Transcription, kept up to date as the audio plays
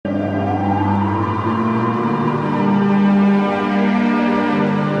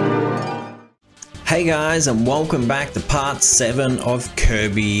Hey guys, and welcome back to part 7 of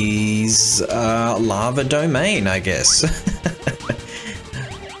Kirby's lava domain, I guess.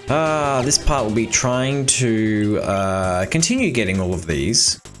 This part will be trying to continue getting all of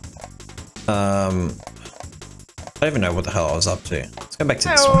these. I don't even know what the hell I was up to. Let's go back to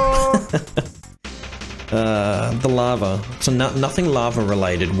this one. The lava. So nothing lava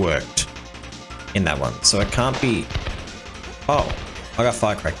related worked in that one. So it can't be... Oh, I got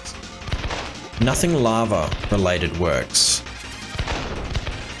firecrackers. Nothing lava related works.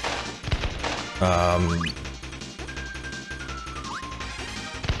 The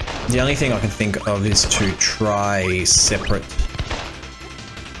only thing I can think of is to try separate,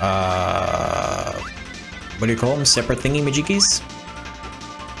 what do you call them? Separate thingy-majiggies?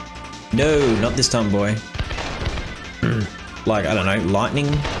 No, not this time, boy. Like, I don't know,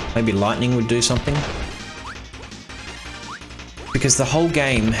 lightning? Maybe lightning would do something? Because the whole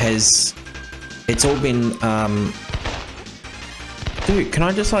game has... It's all been, Dude, can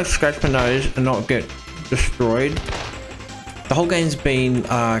I just like scratch my nose and not get destroyed? The whole game's been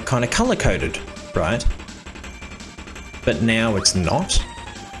kind of color-coded, right? But now it's not.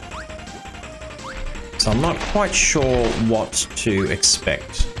 So I'm not quite sure what to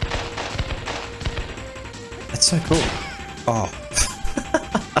expect. That's so cool. Oh.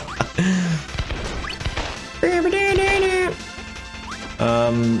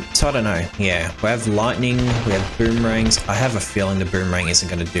 So I don't know. Yeah, we have lightning, we have boomerangs. I have a feeling the boomerang isn't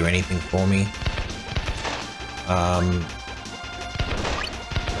going to do anything for me. I'm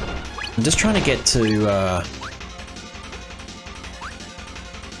just trying to get to,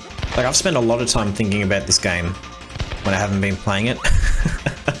 like, I've spent a lot of time thinking about this game when I haven't been playing it.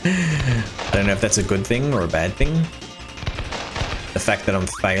 I don't know if that's a good thing or a bad thing. The fact that I'm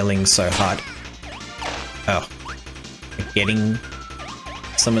failing so hard. Oh, getting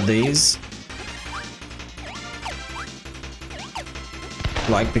some of these,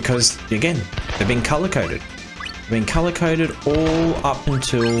 like, because again they've been color coded. They've been color coded all up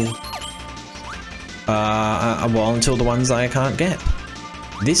until well, until the ones I can't get.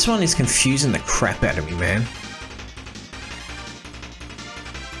 This one is confusing the crap out of me, man.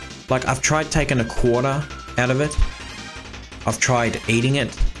 Like, I've tried taking a quarter out of it. I've tried eating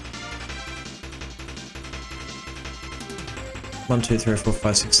it. 1, 2, 3, 4,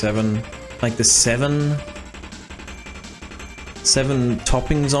 5, 6, 7. Like the seven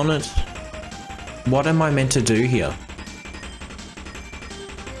toppings on it. What am I meant to do here?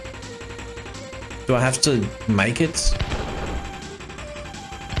 Do I have to make it?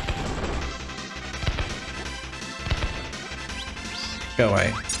 Go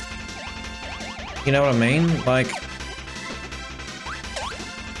away. You know what I mean? Like...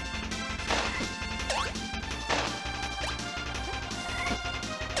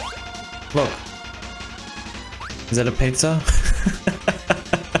 Look. Is that a pizza?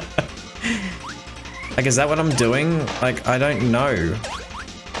 Like, is that what I'm doing? Like, I don't know.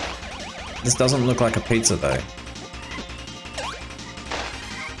 This doesn't look like a pizza, though.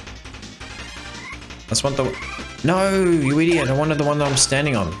 I just want the... No, you idiot. I wanted the one that I'm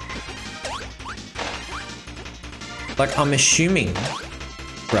standing on. Like, I'm assuming,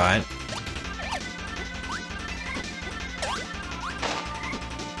 right?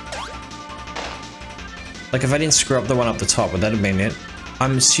 Like, if I didn't screw up the one up the top, would that have been it?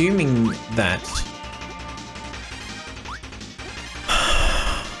 I'm assuming that...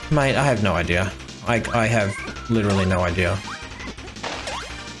 Mate, I have no idea. I have literally no idea.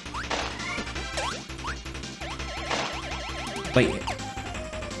 Wait.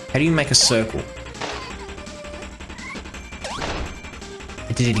 How do you make a circle?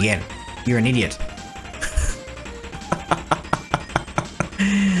 I did it again. You're an idiot.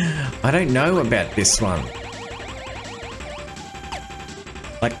 I don't know about this one.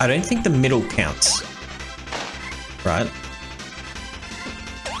 Like, I don't think the middle counts. Right?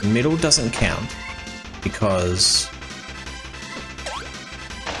 The middle doesn't count because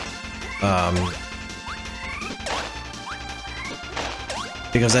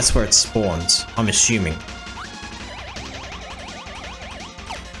that's where it spawns, I'm assuming.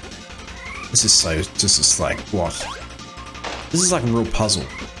 This is like, what? This is like a real puzzle.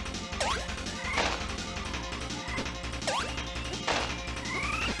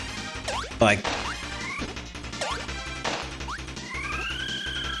 Like...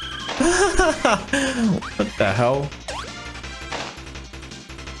 What the hell?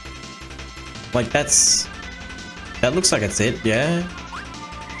 Like, that looks like it's it, yeah?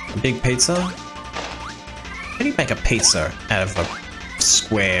 A big pizza? How do you make a pizza out of a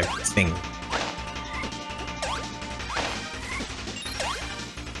square thing?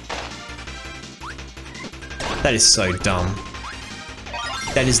 That is so dumb.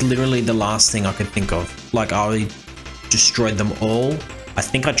 That is literally the last thing I could think of. Like, I destroyed them all. I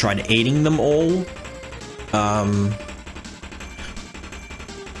think I tried eating them all.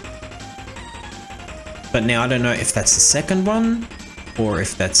 But now I don't know if that's the second one or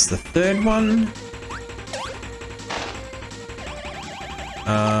if that's the third one.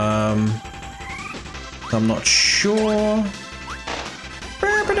 I'm not sure.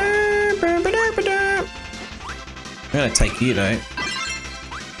 I'm gonna take you though.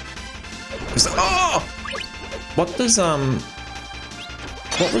 Cause, oh! What does,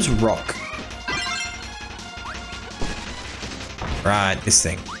 what was rock? Right, this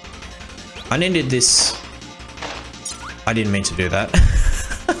thing. I needed this. I didn't mean to do that.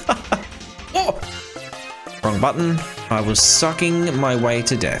 Oh! Wrong button. I was sucking my way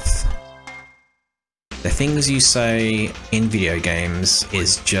to death. The things you say in video games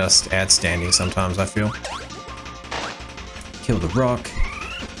is just outstanding sometimes, I feel. Kill the rock.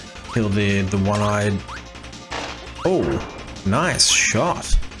 Kill the one-eyed. Oh, nice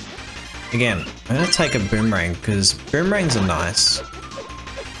shot. Again, I'm gonna take a boomerang because boomerangs are nice.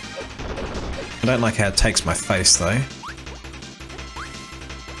 I don't like how it takes my face though.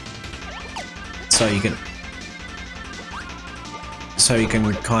 So you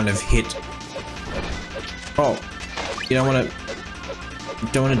can kind of hit. Oh, you don't want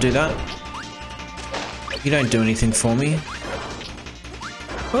to do that? You don't do anything for me.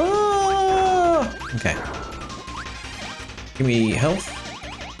 Oh! Okay. Give me health.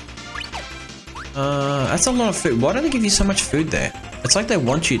 That's a lot of food. Why do they give you so much food there? It's like they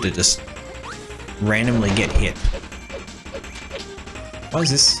want you to just randomly get hit. What is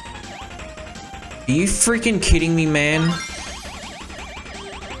this? Are you freaking kidding me, man?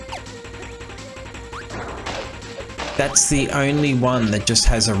 That's the only one that just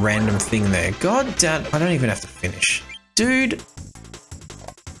has a random thing there. God damn, I don't even have to finish. Dude.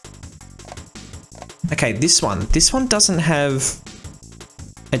 Okay, this one doesn't have,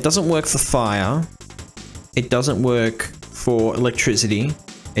 it doesn't work for fire. It doesn't work for electricity.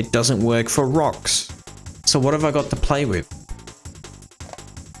 It doesn't work for rocks. So what have I got to play with?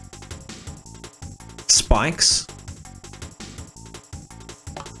 Spikes.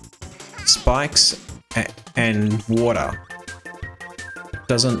 Spikes and water.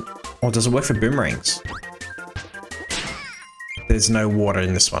 Does it work for boomerangs? There's no water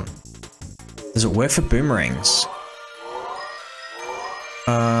in this one. Does it work for boomerangs?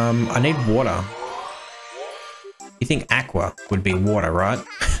 I need water. You think Aqua would be water, right?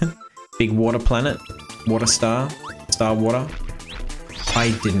 Big water planet? Water star? Star water?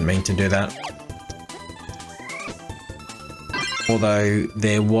 I didn't mean to do that. Although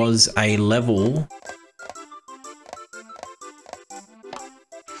there was a level.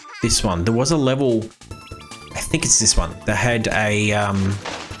 This one. There was a level. I think it's this one. That had a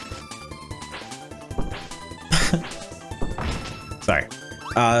sorry.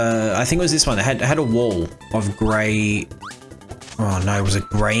 I think it was this one. It had a wall of grey. Oh no, was it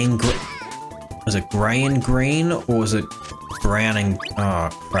grey and green? Was it grey and green or was it brown and? Oh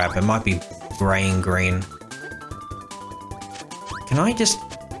crap! It might be grey and green. Can I just?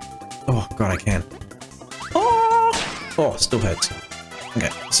 Oh god, I can. Oh, still hurts. Okay,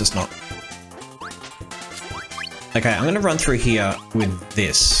 it's just not. Okay, I'm gonna run through here with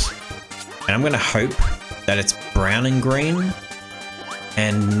this, and I'm gonna hope that it's brown and green,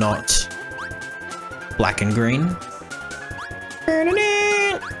 and not black and green.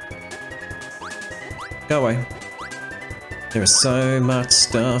 Go away. There is so much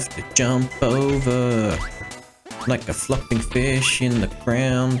stuff to jump over. Like a flopping fish in the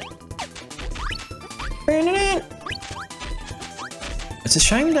ground. It's a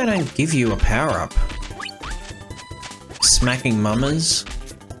shame they don't give you a power-up. Smacking mamas.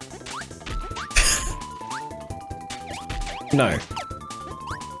 No.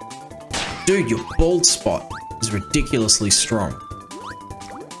 Dude, your bald spot is ridiculously strong.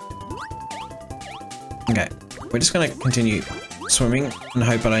 Okay, we're just gonna continue swimming and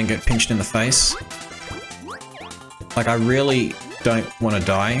hope I don't get pinched in the face. Like, I really don't want to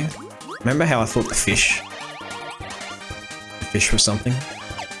die. Remember how I thought the fish was something?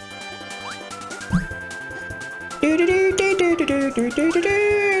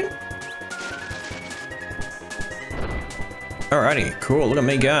 Alrighty, cool. Look at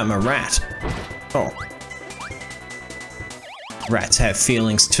me go. I'm a rat. Oh. Rats have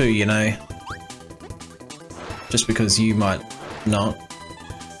feelings too, you know. Just because you might not.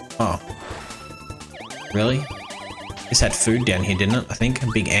 Oh. Really? This had food down here, didn't it? I think.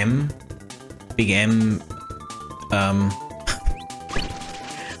 Big M. Big M.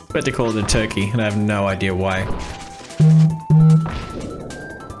 But they call it a turkey, and I have no idea why.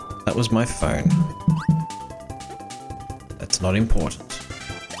 That was my phone. That's not important.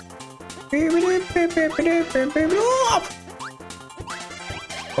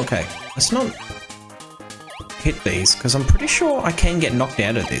 Okay, let's not hit these, because I'm pretty sure I can get knocked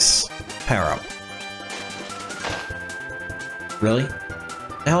out of this power-up. Really?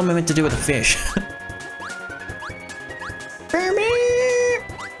 The hell am I meant to do with a fish?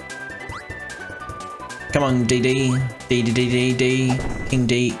 Come on, DD. D. King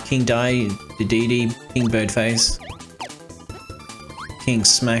D. King Die. DD. King Birdface. King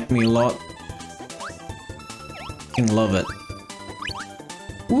Smack Me a lot. King Love It.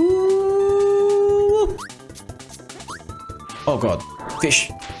 Woo! Oh god. Fish.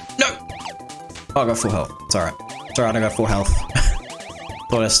 No! Oh, I got full health. It's alright. It's alright, I got full health.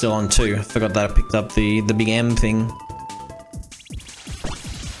 Thought I was still on 2. Forgot that I picked up the big M thing.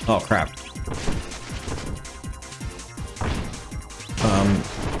 Oh crap.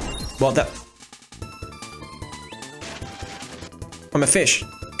 Well, that... I'm a fish.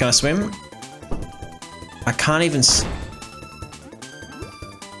 Can I swim? I can't even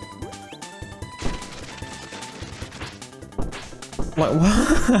like,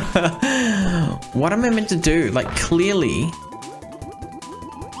 what? What am I meant to do? Like, clearly...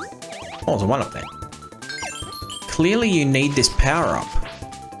 Oh, there's a 1 up there. Clearly you need this power-up.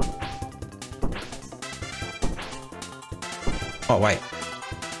 Oh, wait.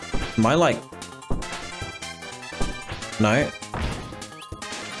 Am I like... No.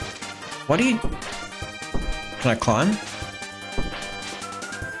 What do you... Can I climb?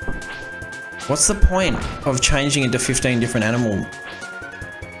 What's the point of changing into 15 different animal?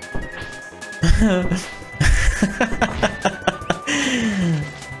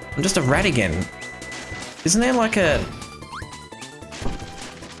 I'm just a rat again. Isn't there like a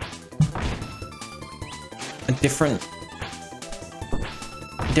different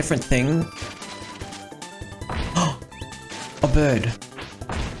thing? A bird.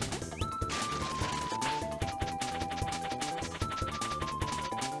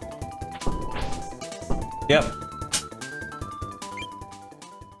 Yep.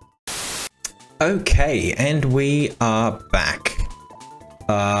 Okay, and we are back.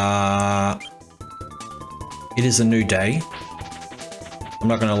 It is a new day. I'm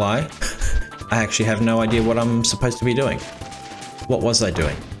not gonna lie. I actually have no idea what I'm supposed to be doing. What was I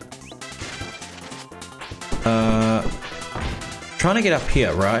doing? Trying to get up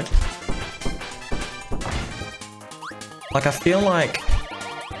here, right? Like, I feel like...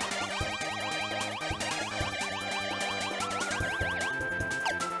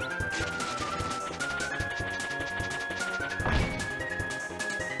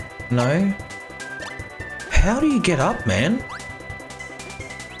 No? How do you get up, man?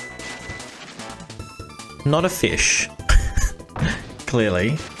 Not a fish.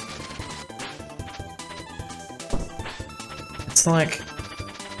 Clearly. It's like...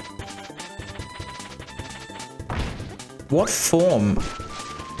 What form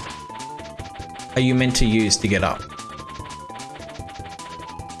are you meant to use to get up?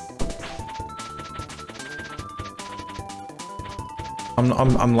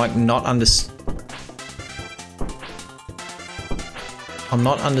 I'm like not I'm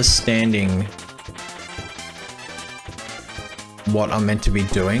not understanding what I'm meant to be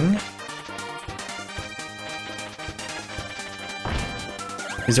doing.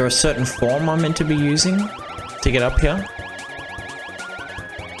 Is there a certain form I'm meant to be using to get up here?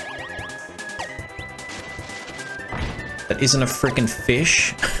 That isn't a freaking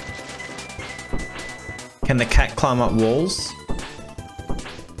fish? Can the cat climb up walls?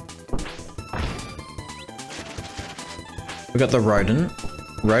 We got the rodent.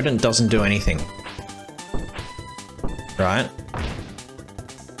 Rodent doesn't do anything. Right?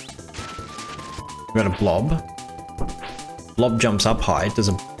 We got a blob. Blob jumps up high. Does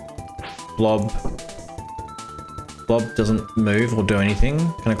a blob... Blob doesn't move or do anything.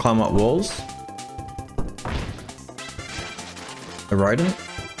 Can I climb up walls? A rodent?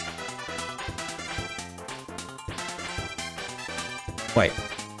 Wait.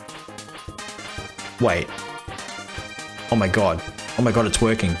 Wait. Oh my god. Oh my god, it's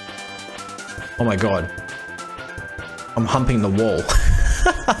working. Oh my god. I'm humping the wall.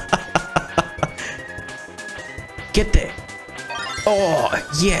 Get there. Oh,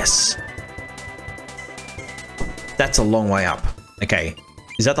 yes. That's a long way up. Okay.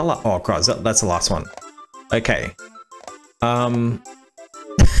 Is that the last? Oh, God, that's the last one. Okay.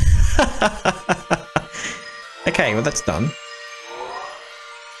 Okay, well, that's done.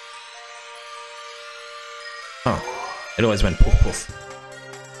 Oh. It always went poof poof.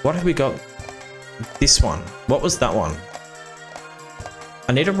 What have we got? This one. What was that one?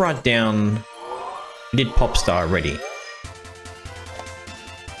 I need to write down... We did Popstar already.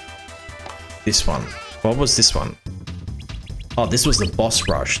 This one. What was this one? Oh, this was the boss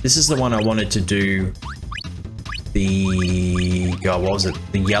rush. This is the one I wanted to do the... Oh, what was it?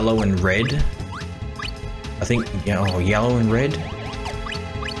 The yellow and red? I think, yeah, oh, yellow and red?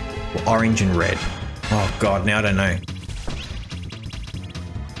 Or orange and red. Oh god, now I don't know.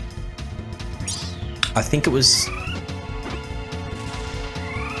 I think it was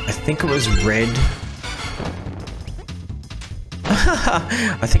red.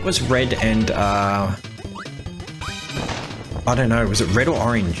 I think it was red and I don't know, was it red or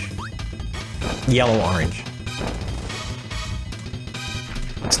orange? Yellow orange.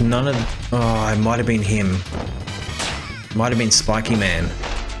 It's none of... Oh, it might have been him. Might have been Spiky Man.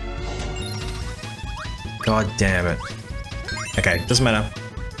 God damn it. Okay, doesn't matter.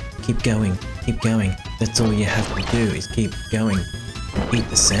 Keep going. Keep going. That's all you have to do is keep going and eat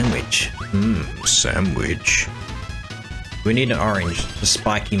the sandwich. Mmm, sandwich. We need an orange. The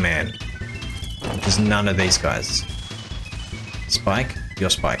Spiky Man. Which is none of these guys. Spike? You're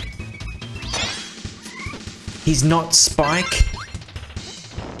Spike. He's not Spike.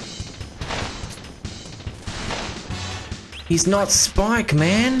 He's not Spike,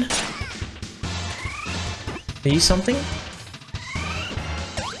 man. Are you something?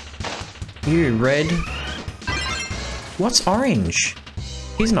 You, red. What's orange?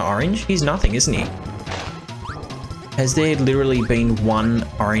 He's not orange. He's nothing, isn't he? Has there literally been one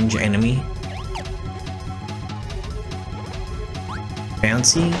orange enemy?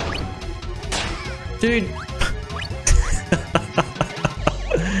 Bouncy? Dude.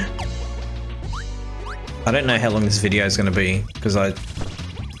 I don't know how long this video is going to be because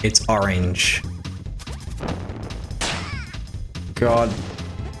it's orange. God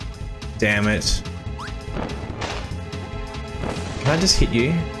damn it. Can I just hit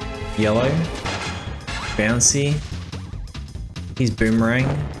you? Yellow. Bouncy. He's boomerang.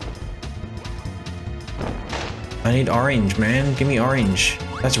 I need orange, man. Give me orange.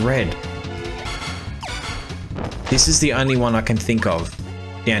 That's red. This is the only one I can think of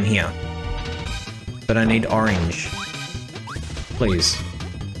down here. But I need orange. Please.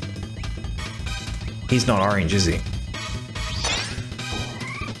 He's not orange, is he?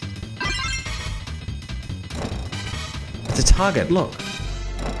 It's a target, look.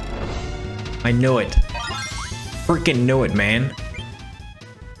 I knew it. Freaking knew it, man.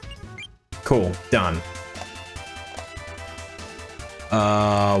 Cool, done.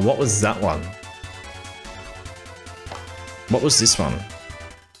 What was that one? What was this one?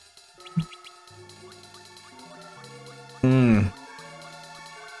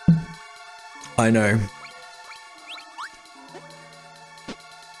 I know.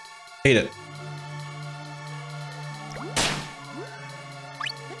 Eat it.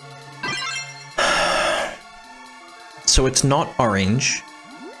 So it's not orange.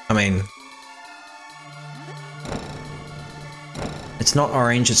 I mean... It's not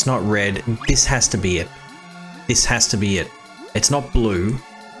orange, it's not red. This has to be it. This has to be it. It's not blue.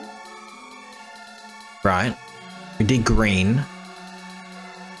 Right? We did green.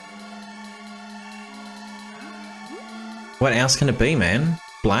 What else can it be, man?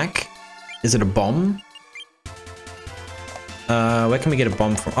 Black? Is it a bomb? Where can we get a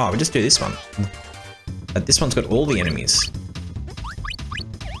bomb from? Oh, we just do this one. This one's got all the enemies.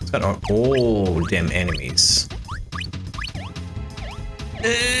 It's got all them enemies.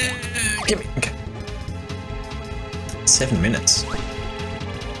 Give me. Okay. 7 minutes.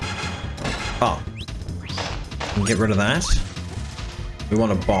 Oh. Get rid of that. We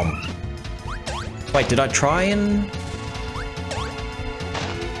want a bomb. Wait, did I try and...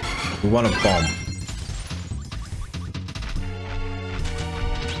 We want a bomb.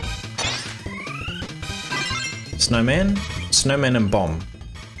 Snowman? Snowman and bomb.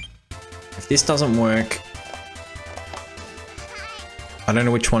 If this doesn't work... I don't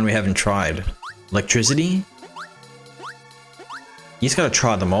know which one we haven't tried. Electricity? You just gotta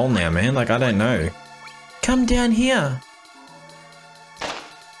try them all now, man. Like, I don't know. Come down here.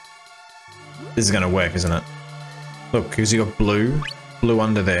 This is gonna work, isn't it? Look, because you got blue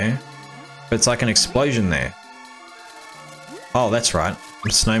under there. But it's like an explosion there. Oh, that's right. I'm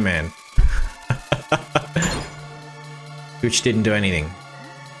a snowman. Which didn't do anything.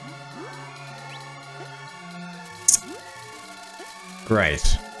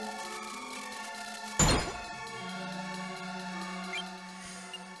 Great.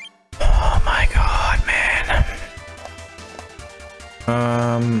 Oh my god, man.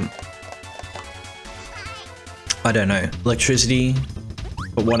 I don't know. Electricity.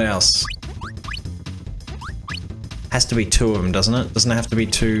 But what else? Has to be two of them, doesn't it? Doesn't it have to be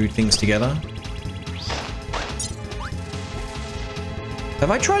two things together?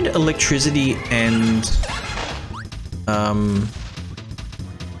 Have I tried electricity and bomb?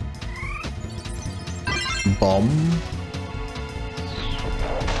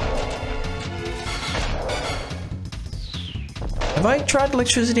 Have I tried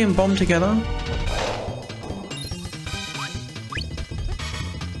electricity and bomb together?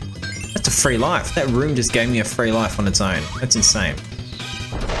 That's a free life. That room just gave me a free life on its own. That's insane.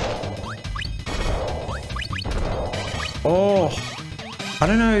 Oh, I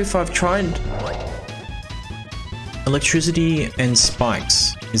don't know if I've tried electricity and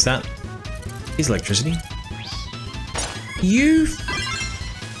spikes. Is electricity?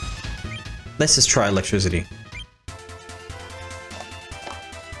 Let's just try electricity.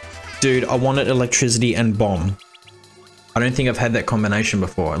 Dude, I wanted electricity and bomb. I don't think I've had that combination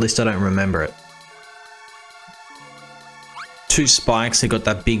before. At least I don't remember it. Two spikes, they got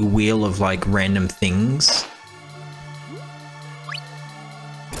that big wheel of like random things.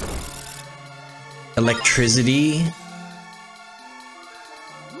 Electricity.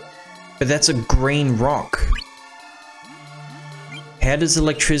 But that's a green rock. How does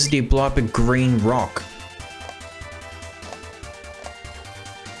electricity blow up a green rock?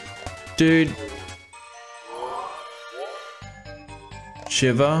 Dude.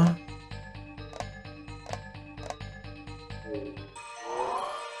 Shiver.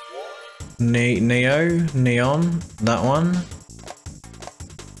 Neon, that one.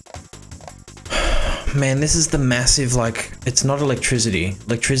 Man, this is the massive, like, it's not electricity.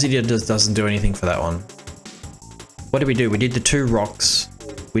 Electricity doesn't do anything for that one. What did we do? We did the two rocks.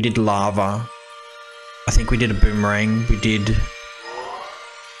 We did lava. I think we did a boomerang. We did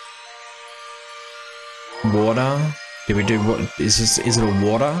water. Did we do what? Is it a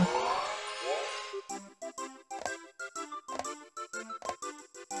water?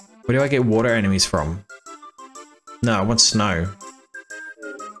 Where do I get water enemies from? No, I want snow.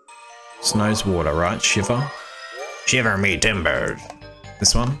 Snow's water, right? Shiver. Shiver me timbers.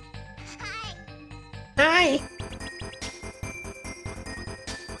 This one? Hi!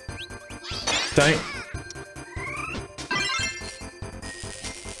 Don't...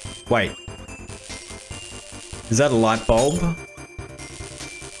 Wait. Is that a light bulb?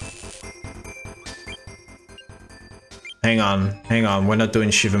 Hang on, we're not doing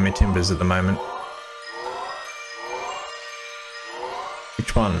Shiver Me Timbers at the moment.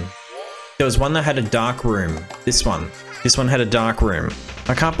 Which one? There was one that had a dark room. This one. This one had a dark room.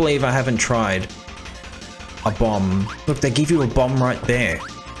 I can't believe I haven't tried a bomb. Look, they give you a bomb right there.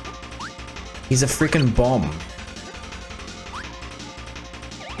 He's a freaking bomb.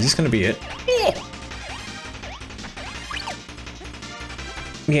 Is this gonna be it?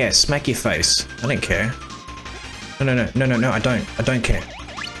 Yeah, smack your face. I don't care. No, I don't care.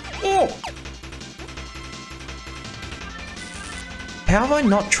 Oh. How have I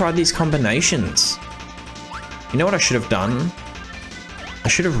not tried these combinations? You know what I should have done? I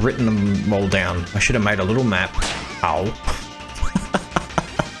should have written them all down. I should have made a little map. Ow.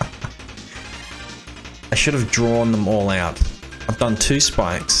 I should have drawn them all out. I've done two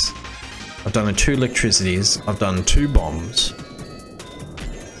spikes. I've done two electricities. I've done two bombs.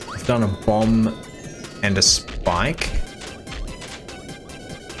 I've done a bomb and a spike.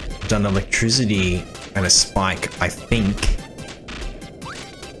 I've done electricity and a spike, I think.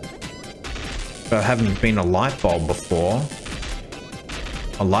 But I haven't been a light bulb before.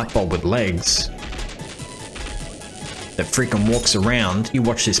 A light bulb with legs. That freaking walks around. You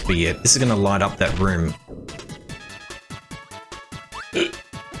watch this be it. This is gonna light up that room.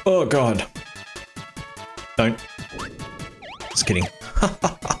 Oh god. Don't. Just kidding.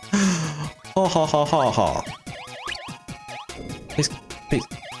 Ha ha ha ha ha. Please, please.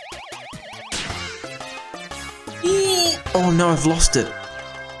 Oh no, I've lost it.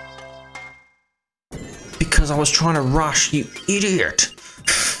 Because I was trying to rush, you idiot.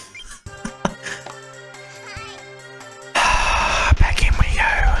 Back in we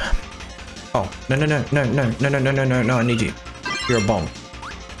go. Oh, no, I need you. You're a bomb.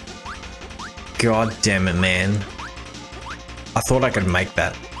 God damn it, man. I thought I could make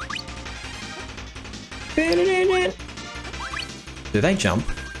that. Do they jump?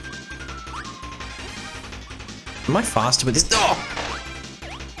 Am I faster with this? Oh!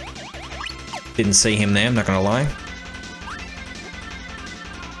 Didn't see him there, I'm not gonna lie.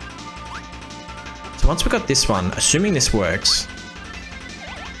 So once we got this one, assuming this works,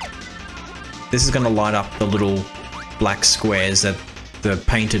 this is gonna light up the little black squares that the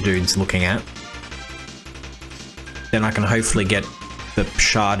painter dude's looking at. Then I can hopefully get the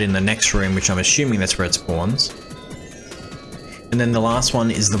shard in the next room, which I'm assuming that's where it spawns. And then the last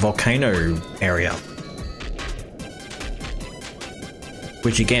one is the volcano area.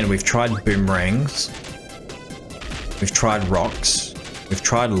 Which again, we've tried boomerangs. We've tried rocks. We've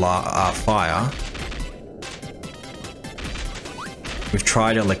tried fire. We've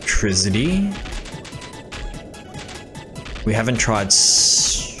tried electricity. We haven't tried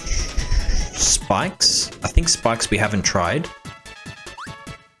spikes. I think spikes we haven't tried.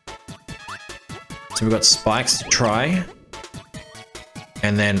 So we've got spikes to try.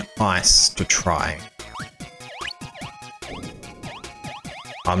 And then ice to try.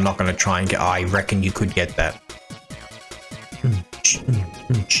 I'm not going to try and get... I reckon you could get that.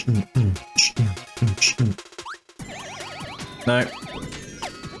 No.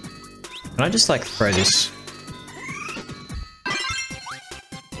 Can I just like throw this?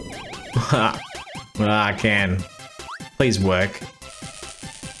 I can. Please work.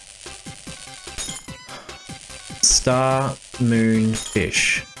 Star, moon,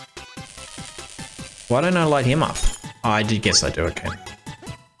 fish. Why don't I light him up? Oh, I did guess I do, okay.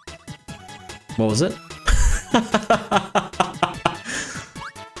 What was it?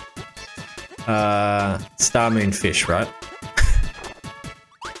 Star, moon, fish, right?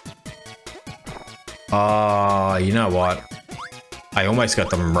 Oh, you know what? I almost got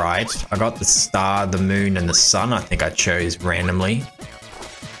them right. I got the star, the moon, and the sun. I think I chose randomly.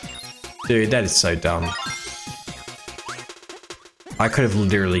 Dude, that is so dumb. I could have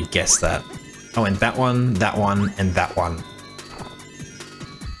literally guessed that. Oh, and that one, and that one.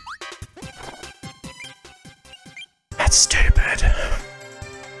 That's stupid.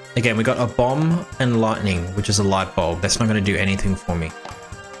 Again, we got a bomb and lightning, which is a light bulb. That's not going to do anything for me.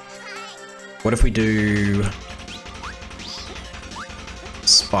 What if we do...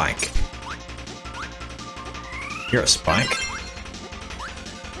 spike? You're a spike.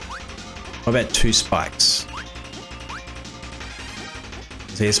 What about 2 spikes?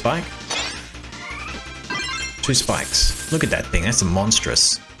 Is he a spike? 2 spikes. Look at that thing, that's a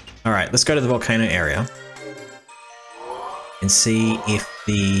monstrous. Alright, let's go to the volcano area. And see if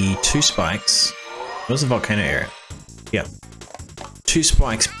the 2 spikes... Where's the volcano area? Yeah. 2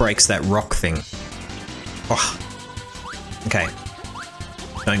 spikes breaks that rock thing. Oh. Okay.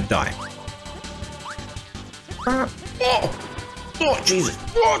 Don't die. Oh, Jesus.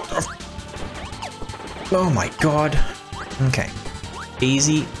 What the... Oh my god. Okay.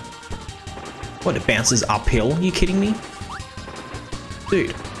 Easy. What, it bounces uphill? Are you kidding me? Dude.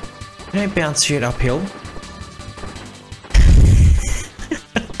 You don't bounce shit uphill.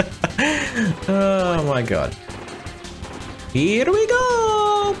 Oh my god. Here we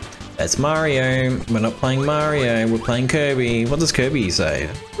go! That's Mario. We're not playing Mario, we're playing Kirby. What does Kirby say?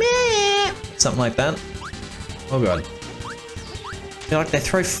 Meh. Something like that. Oh god. They're like, they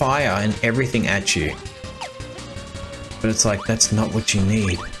throw fire and everything at you. But it's like, that's not what you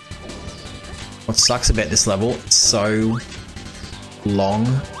need. What sucks about this level, it's so long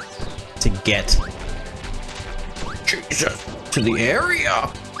to get Jesus to the area.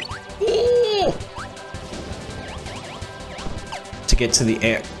 Ooh. To get to the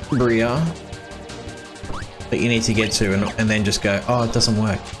area that you need to get to and then just go, oh, it doesn't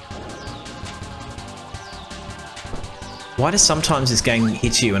work. Why does sometimes this game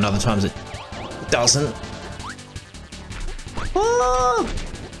hit you and other times it doesn't? Oh!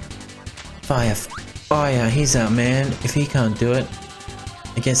 Fire, fire, he's our man. If he can't do it,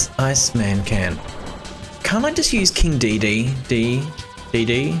 I guess Iceman can. Can't I just use King DD?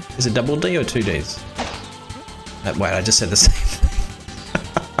 DD? Is it double D or 2 Ds? Wait, I just said the same thing.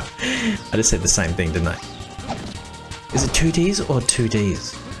 I just said the same thing, didn't I? Is it 2 Ds or 2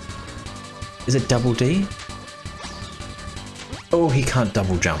 Ds? Is it double D? Oh, he can't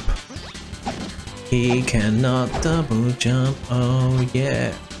double jump. He cannot double jump, oh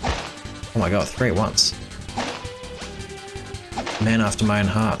yeah. Oh my god, 3 at once. Man after my own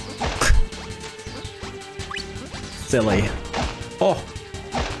heart. Silly. Oh!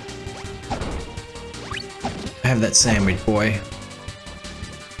 Have that sandwich, boy.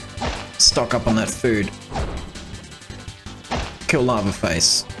 Stock up on that food. Kill Lava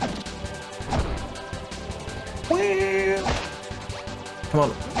Face. Come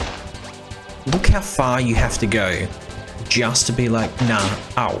on. Look how far you have to go just to be like, nah,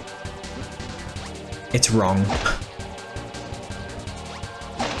 ow. It's wrong.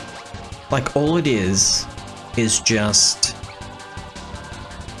 Like, all it is just...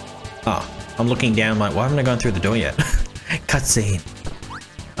 Ah, I'm looking down like, why haven't I gone through the door yet? Cutscene.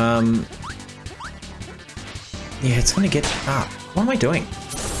 Yeah, it's gonna get... Ah, what am I doing?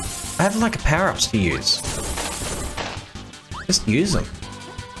 I have like power-ups to use. Just use them.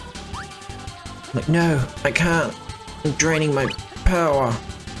 Like, no, I can't. I'm draining my power.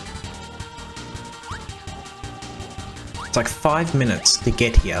 It's like 5 minutes to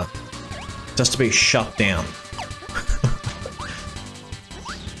get here, just to be shut down.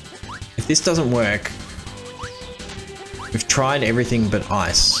 If this doesn't work, we've tried everything but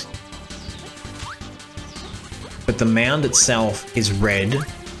ice. But the mound itself is red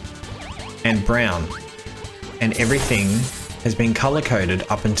and brown, and everything has been color-coded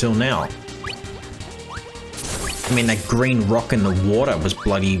up until now. I mean, that green rock in the water was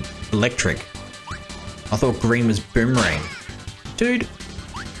bloody electric. I thought green was boomerang. Dude.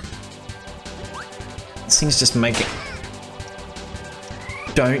 These things just make it...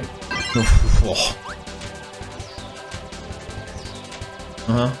 Don't...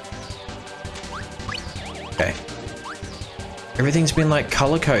 Okay. Everything's been like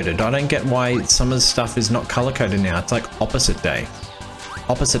color-coded. I don't get why some of the stuff is not color-coded now. It's like opposite day.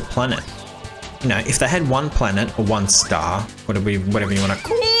 Opposite planet. You know, if they had one planet or one star, whatever you want to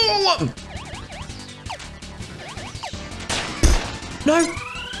call them. No!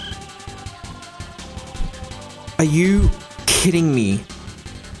 Are you kidding me?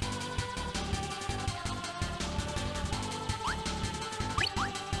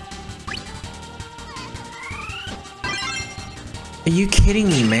 Are you kidding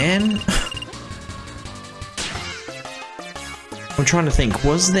me, man? I'm trying to think,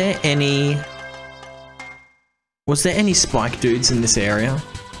 was there any spike dudes in this area?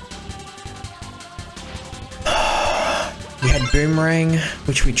 We had boomerang,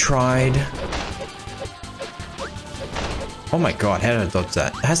 which we tried. Oh my god, how did I dodge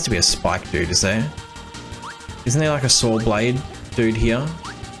that? It has to be a spike dude, is there? Isn't there like a saw blade dude here?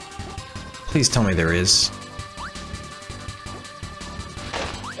 Please tell me there is.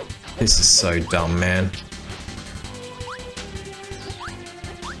 This is so dumb, man.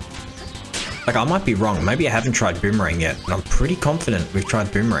 Like, I might be wrong. Maybe I haven't tried boomerang yet, but I'm pretty confident we've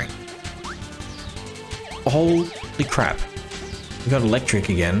tried boomerang. Holy crap. We got electric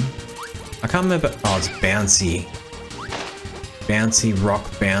again. I can't remember. Oh, it's bouncy. Bouncy, rock,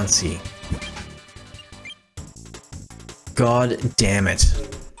 bouncy. God damn it.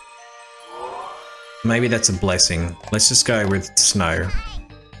 Maybe that's a blessing. Let's just go with snow.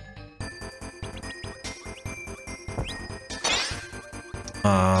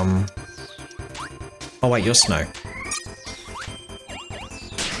 Oh wait, you're snow.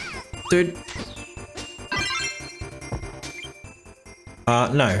 Dude.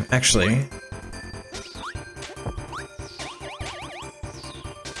 No, actually.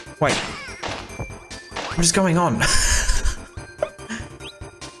 Wait. What is going on?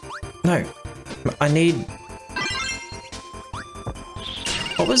 No. I need...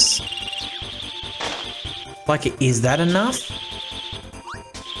 What was... Like, is that enough?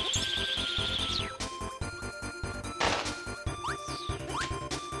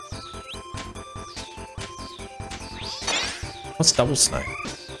 What's double snow?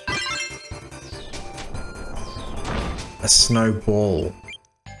 A snowball.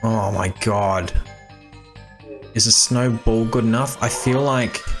 Oh my god. Is a snowball good enough? I feel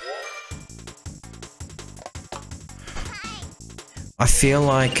like...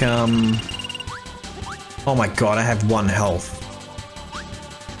 Oh my god, I have 1 health.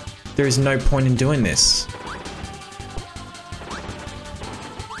 There is no point in doing this.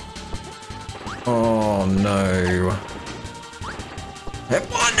 Oh no. I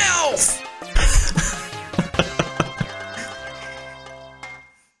have 1 health!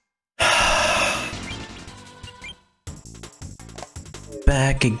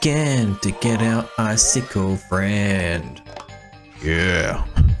 Back again to get our icicle friend. Yeah.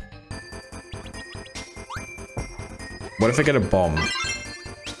 What if I get a bomb?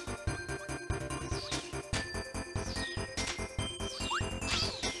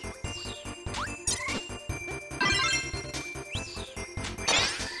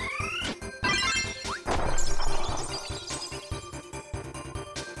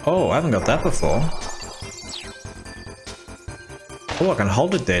 Oh, I haven't got that before. Oh, I can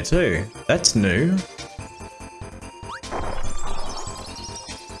hold it there too. That's new.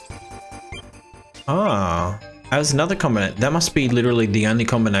 Ah, there's another combination. That must be literally the only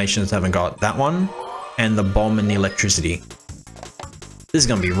combinations I haven't got. That one, and the bomb and the electricity. This is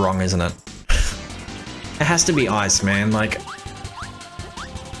gonna be wrong, isn't it? It has to be ice, man. Like,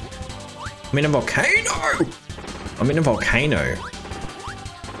 I'm in a volcano! I'm in a volcano.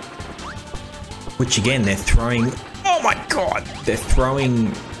 Which again, they're throwing... Oh my god! They're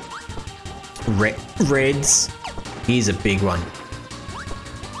throwing... reds. Here's a big one.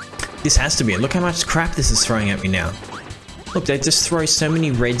 This has to be it. Look how much crap this is throwing at me now. Look, they just throw so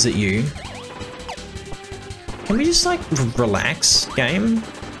many reds at you. Can we just like relax, game?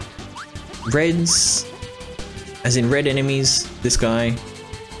 Reds, as in red enemies, this guy.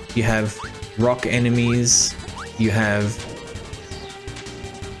 You have rock enemies. You have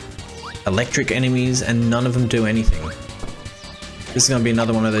electric enemies, and none of them do anything. This is gonna be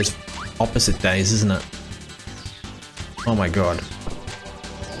another one of those opposite days, isn't it? Oh my god.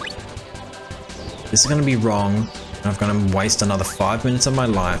 This is gonna be wrong. I'm gonna waste another 5 minutes of my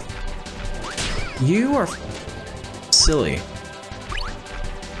life. You are silly.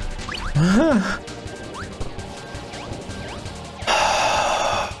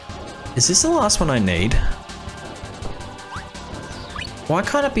 Is this the last one I need? Why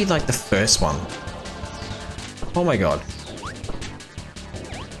can't it be like the first one? Oh my god.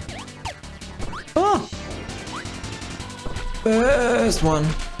 Oh! First one.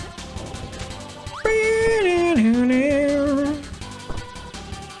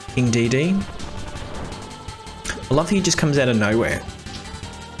 King DD. I love how he just comes out of nowhere.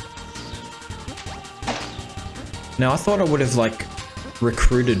 Now I thought I would have like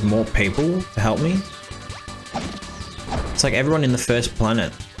recruited more people to help me. It's like everyone in the first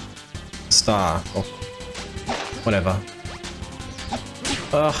planet, star, or whatever.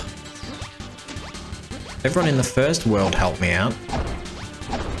 Ugh. Everyone in the first world helped me out.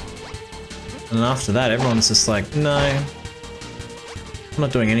 And after that, everyone's just like, no, I'm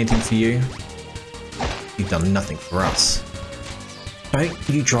not doing anything for you. You've done nothing for us. Don't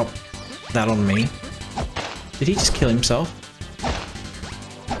you drop that on me. Did he just kill himself?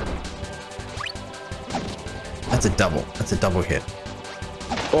 That's a double. That's a double hit.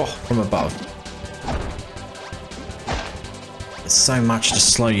 Oh, from above. There's so much to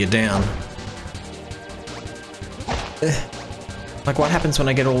slow you down. Ugh. Like what happens when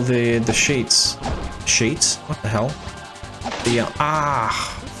I get all the sheets? Sheets? What the hell? The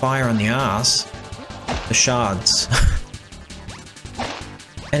fire on the ass. The shards.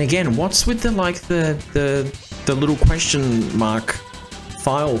 And again, what's with the like the little question mark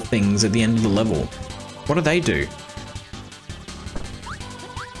file things at the end of the level? What do they do?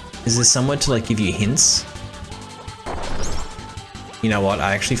 Is there somewhere to like give you hints? You know what?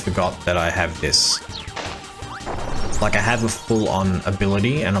 I actually forgot that I have this. Like I have a full-on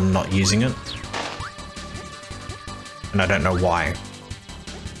ability and I'm not using it. And I don't know why.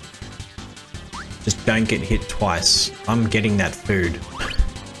 Just don't get hit twice. I'm getting that food.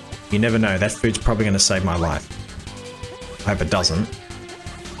 You never know, that food's probably going to save my life. I hope it doesn't.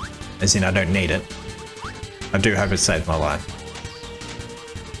 As in, I don't need it. I do hope it saves my life.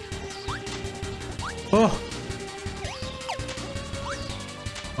 Oh!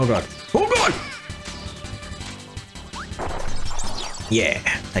 Oh god. Oh god! Yeah,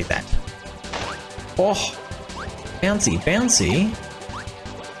 take that. Oh! Bouncy, bouncy!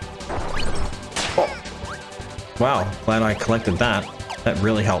 Oh! Wow, glad I collected that. That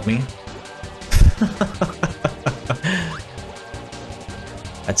really helped me.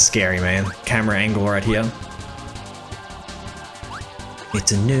 That's scary, man. Camera angle right here.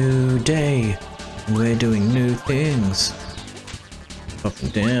 It's a new day, and we're doing new things. Up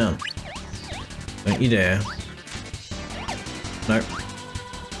and down. Don't you dare. Nope.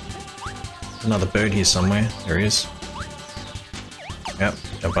 Another bird here somewhere. There he is. Yep,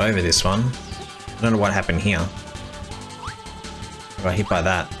 jump over this one. I don't know what happened here. I got hit by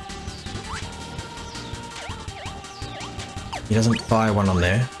that. He doesn't fire one on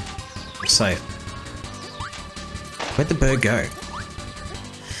there. I'm safe. Where'd the bird go?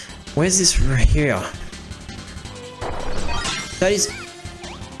 Where's this right here? That is...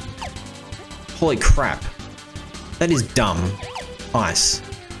 Holy crap. That is dumb. Ice.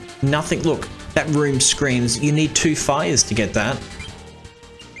 Nothing. Look, that room screams you need 2 fires to get that.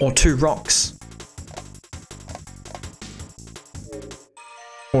 Or 2 rocks.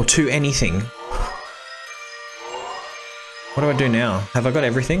 Or 2 anything. What do I do now? Have I got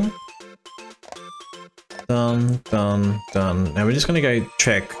everything? Done, done, done. Now we're just gonna go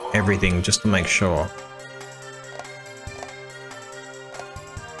check everything just to make sure.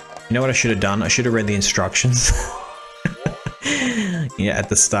 You know what I should have done? I should have read the instructions. Yeah, at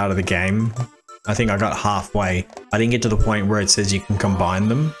the start of the game. I think I got halfway. I didn't get to the point where it says you can combine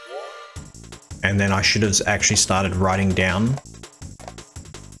them. And then I should have actually started writing down.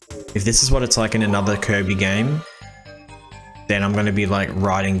 If this is what it's like in another Kirby game, then I'm going to be like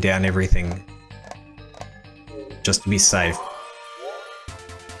writing down everything. Just to be safe.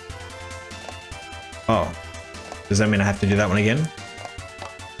 Oh. Does that mean I have to do that one again?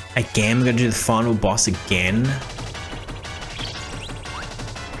 Again? I'm going to do the final boss again?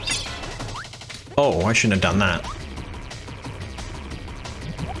 Oh, I shouldn't have done that.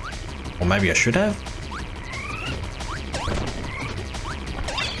 Or maybe I should have?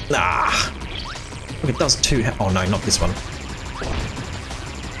 Ah! Look, it does two. Oh no, not this one.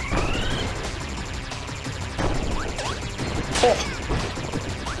 Oh!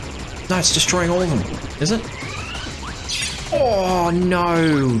 No, it's destroying all of them, is it? Oh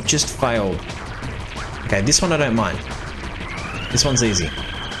no! Just failed. Okay, this one I don't mind. This one's easy.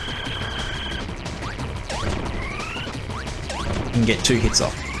 You can get 2 hits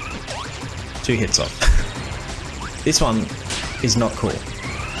off. 2 hits off. This one is not cool.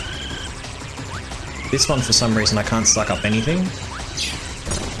 This one, for some reason, I can't suck up anything.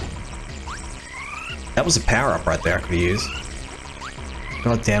 That was a power-up right there I could have used.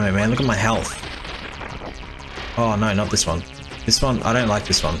 God damn it, man. Look at my health. Oh, no, not this one. This one, I don't like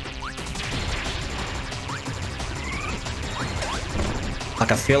this one.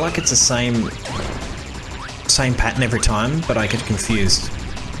 Like, I feel like it's the same pattern every time, but I get confused.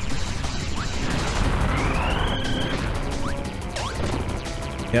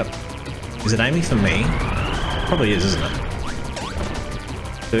 Yep. Is it aiming for me? Probably is, isn't it?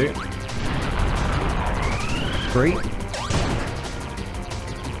 2. 3.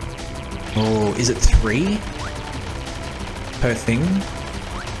 Oh, is it 3? Per thing?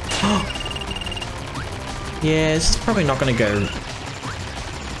 Yeah, this is probably not going to go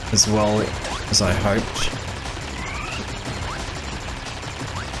as well as I hoped.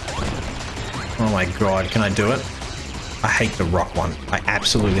 Oh my god, can I do it? I hate the rock one. I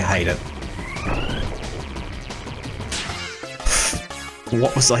absolutely hate it.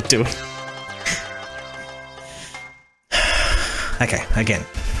 What was I doing? Okay, again.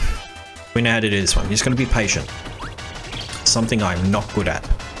 We know how to do this one. You're just going to be patient. Something I'm not good at.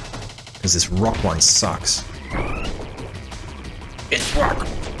 Because this rock one sucks. It's rock!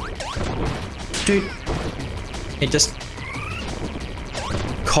 Dude. It just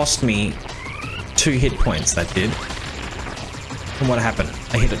cost me 2 hit points, that did. And what happened?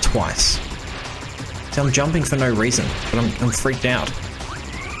 I hit it twice. See, I'm jumping for no reason, but I'm freaked out.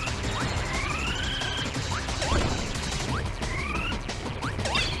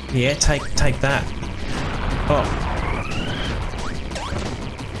 Yeah, take that. Oh.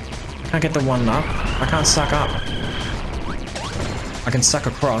 I can't get the one up. I can't suck up. I can suck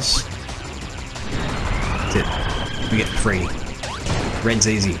across. That's it. We get 3. Red's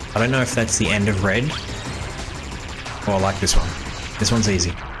easy. I don't know if that's the end of red. Oh, I like this one. This one's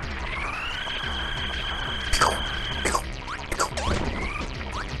easy.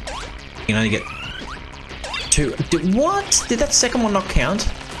 You know, you get 2. What? Did that second one not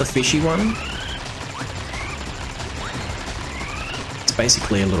count? The fishy one? It's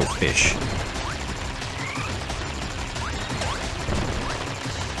basically a little fish.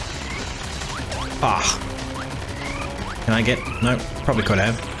 Ah. Can I get... No, probably could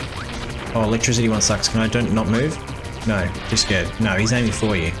have. Oh, electricity one sucks. Can I not move? No, too scared. No, he's aiming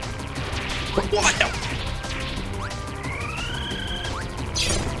for you. What?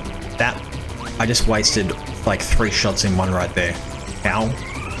 That... I just wasted like 3 shots in one right there. How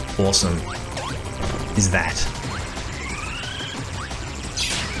awesome is that?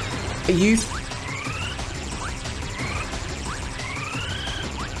 Are you...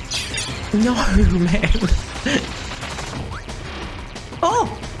 No, man.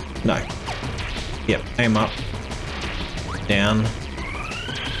 Oh! No. Yep, aim up. Down.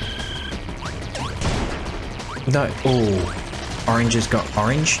 No. Oh. Orange has got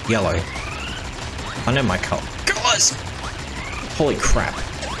orange, yellow. I know my color. Guys! Holy crap.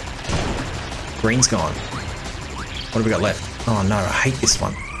 Green's gone. What have we got left? Oh no, I hate this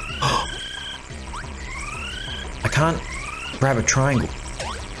one. I can't grab a triangle.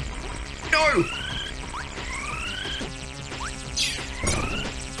 No!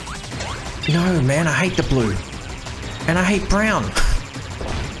 No, man, I hate the blue. And I hate brown.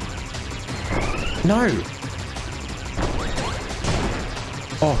 No.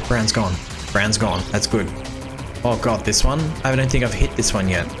 Oh, brown's gone. Brown's gone. That's good. Oh god, this one? I don't think I've hit this one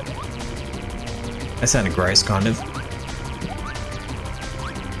yet. That sounded gross, kind of.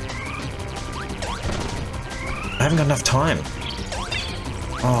 I haven't got enough time.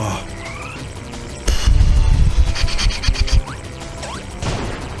 Oh.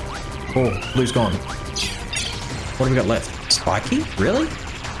 Oh, blue's gone. What have we got left? Spiky? Really?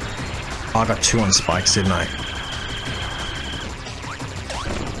 Oh, I got 2 on spikes, didn't I?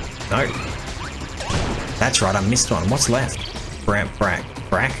 No. That's right, I missed one. What's left? Brack?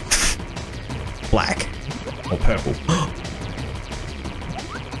 Black. Or purple.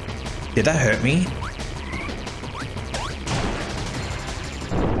 Did that hurt me?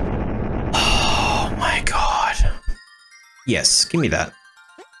 Oh my god. Yes, give me that.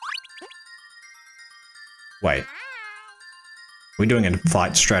 Wait. We're doing a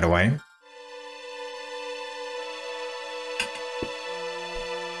fight straight away.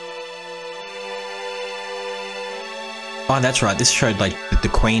 Oh, that's right. This showed like the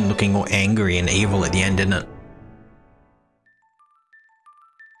queen looking all angry and evil at the end, didn't it?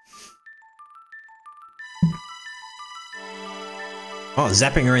 Oh,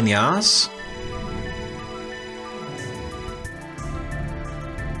 zapping her in the ass?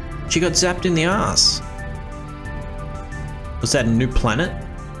 She got zapped in the ass. Was that a new planet?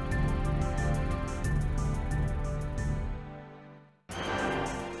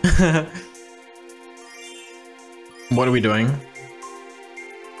 What are we doing?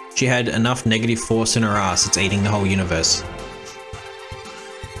 She had enough negative force in her ass, it's eating the whole universe.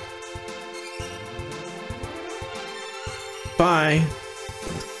 Bye!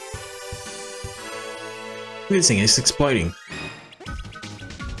 Look at this thing, it's exploding.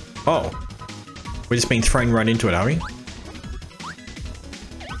 Oh. We're just being thrown right into it, are we?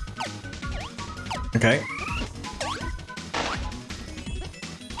 Okay.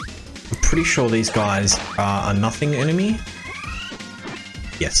 I'm pretty sure these guys are a nothing enemy.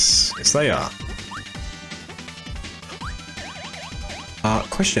 Yes. Yes, they are.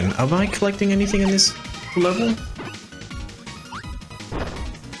 Question. Am I collecting anything in this level?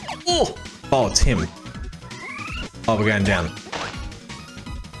 Oh! Oh, it's him. Oh, we're going down.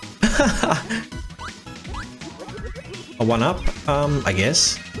 A one-up? I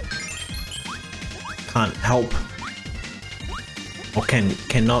guess. Can't help. Or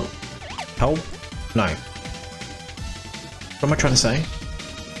cannot help? No. What am I trying to say?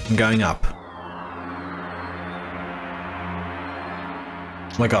 I'm going up.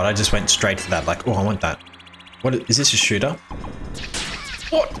 Oh my god, I just went straight for that, like, oh, I want that. What, is this a shooter?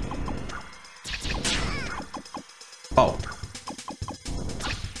 What? Oh.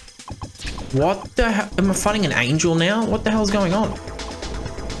 What the hell? Am I fighting an angel now? What the hell's going on?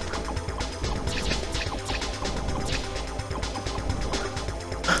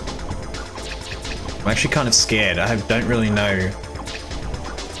 I'm actually kind of scared. I don't really know.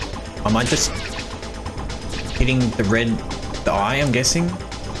 Am I just hitting the eye, I'm guessing?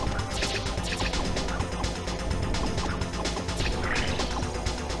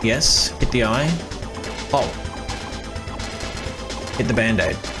 Yes, hit the eye. Oh. Hit the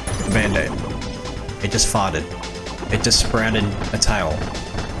band-aid. The band-aid. It just farted. It just sprouted a tail.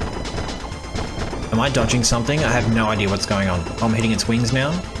 Am I dodging something? I have no idea what's going on. Oh, I'm hitting its wings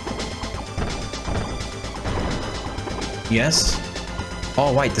now. Yes.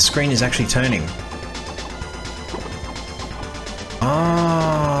 Oh wait, the screen is actually turning.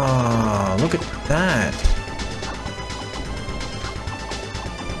 Ah, look at that.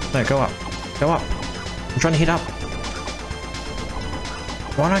 No, go up. Go up. I'm trying to hit up.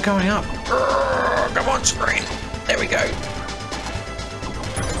 Why am I going up? Urgh, come on, screen. There we go.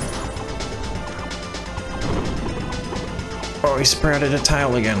 Oh, he sprouted a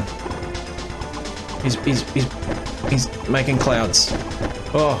tail again. He's making clouds.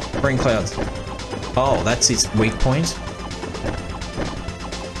 Oh, bring clouds. Oh, that's its weak point.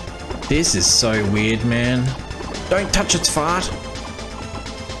 This is so weird, man. Don't touch its fart.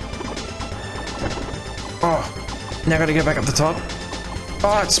 Oh, now I gotta go back up the top.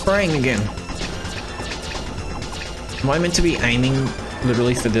 Oh, it's spraying again. Am I meant to be aiming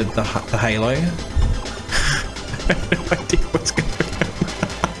literally for the halo? I have no idea what's going on.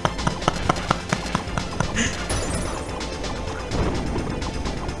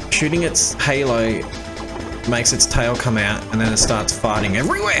 Shooting its halo makes its tail come out and then it starts farting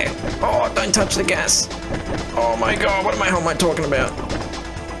everywhere. Oh, don't touch the gas. Oh my god, what the hell am I talking about?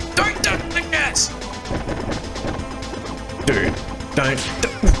 Don't touch the gas. Dude, don't.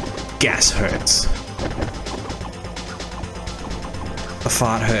 Gas hurts. The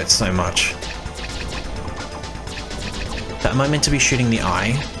fart hurts so much. Am I meant to be shooting the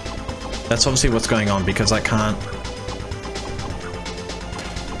eye? That's obviously what's going on because I can't.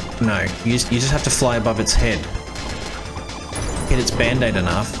 No, you just have to fly above its head. Hit its band-aid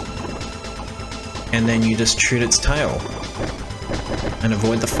enough. And then you just shoot its tail. And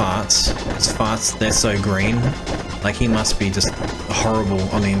avoid the farts. Because farts, they're so green. Like, he must be just horrible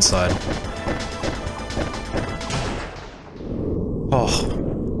on the inside.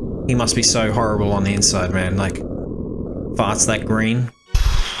 Oh. He must be so horrible on the inside, man. Like, farts that green.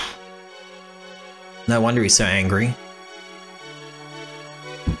 No wonder he's so angry.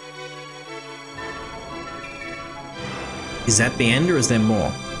 Is that the end or is there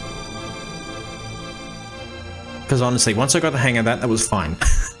more? Because honestly, once I got the hang of that, that was fine.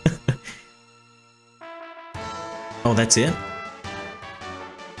 Oh, that's it?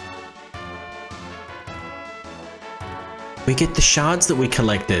 We get the shards that we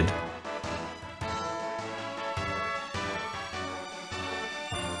collected.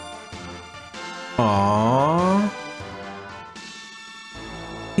 Aww.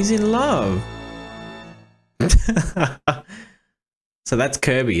 He's in love. So that's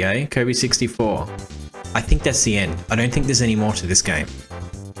Kirby, eh? Kirby 64. I think that's the end. I don't think there's any more to this game.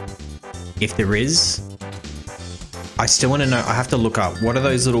 If there is, I still want to know. I have to look up. What are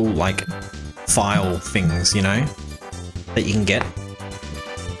those little, like, file things, you know, that you can get?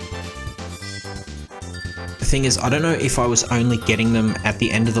 The thing is, I don't know if I was only getting them at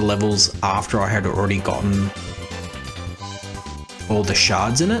the end of the levels after I had already gotten all the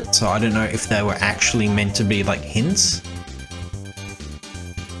shards in it, so I don't know if they were actually meant to be like hints.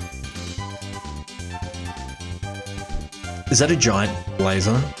 Is that a giant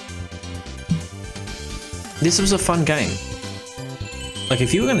laser? This was a fun game. Like,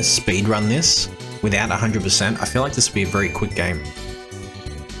 if you were going to speedrun this without 100%, I feel like this would be a very quick game.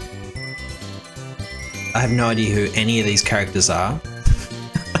 I have no idea who any of these characters are.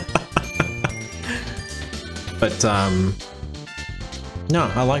 But,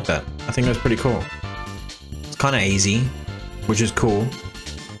 no, I like that. I think that's pretty cool. It's kind of easy, which is cool.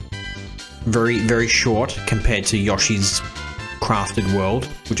 Very, very short compared to Yoshi's Crafted World,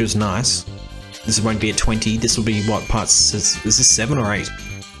 which is nice. This won't be at 20. This will be what parts? Is this 7 or 8? I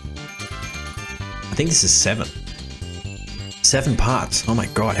think this is 7. 7 parts. Oh my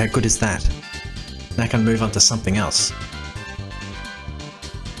god, how good is that? Now I can move on to something else.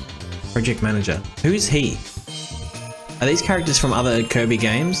 Project Manager. Who is he? Are these characters from other Kirby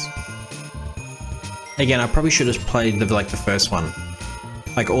games? Again, I probably should have played the first one.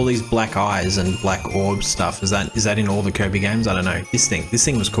 Like all these black eyes and black orb stuff. Is that in all the Kirby games? I don't know. This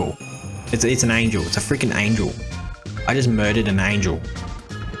thing was cool. It's an angel. It's a freaking angel. I just murdered an angel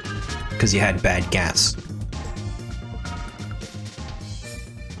because you had bad gas.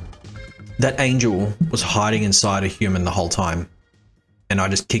 That angel was hiding inside a human the whole time, and I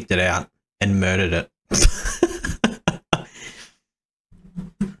just kicked it out and murdered it.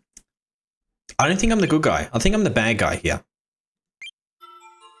 I don't think I'm the good guy. I think I'm the bad guy here.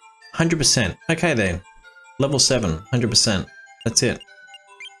 100%. Okay then. Level 7. 100%. That's it.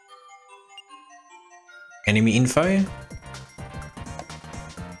 Enemy info.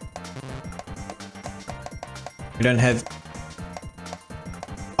 We don't have...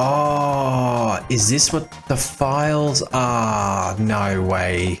 Oh, is this what the files are? No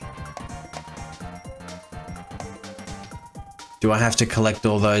way. Do I have to collect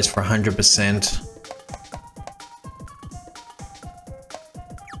all those for 100%?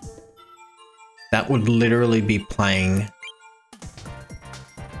 That would literally be playing...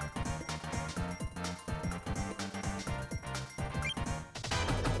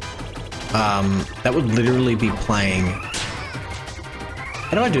 that would literally be playing...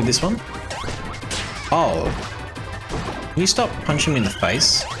 How do I do this one? Oh. Can you stop punching me in the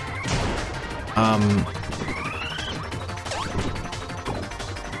face?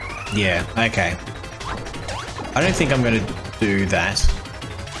 Yeah, okay. I don't think I'm gonna do that.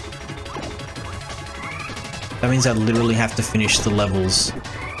 That means I literally have to finish the levels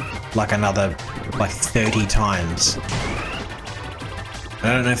like another, 30 times.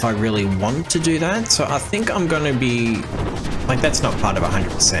 I don't know if I really want to do that, so I think I'm gonna be... Like, that's not part of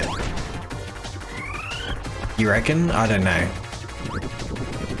 100%. You reckon? I don't know.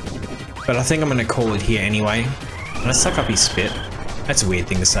 But I think I'm gonna call it here anyway. I'm gonna suck up his spit. That's a weird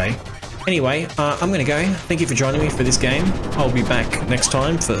thing to say. Anyway, I'm gonna go. Thank you for joining me for this game. I'll be back next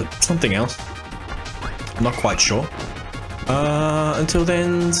time for something else. I'm not quite sure. Until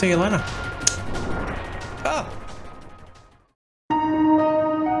then, see you later. Ah!